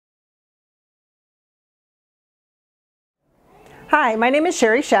Hi, my name is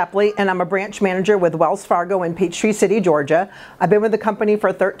Sherri Shapley, and I'm a branch manager with Wells Fargo in Peachtree City, Georgia. I've been with the company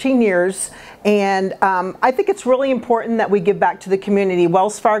for 13 years, and I think it's really important that we give back to the community.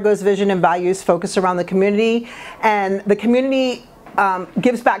 Wells Fargo's vision and values focus around the community, and the community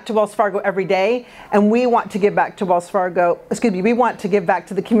gives back to Wells Fargo every day, and we want to give back to Wells Fargo, we want to give back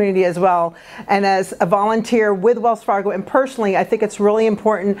to the community as well. And as a volunteer with Wells Fargo and personally, I think it's really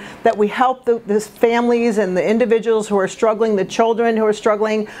important that we help the families and the individuals who are struggling, the children who are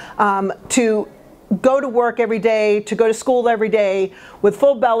struggling to go to work every day, to go to school every day with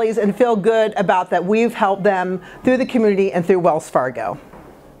full bellies and feel good about that we've helped them through the community and through Wells Fargo.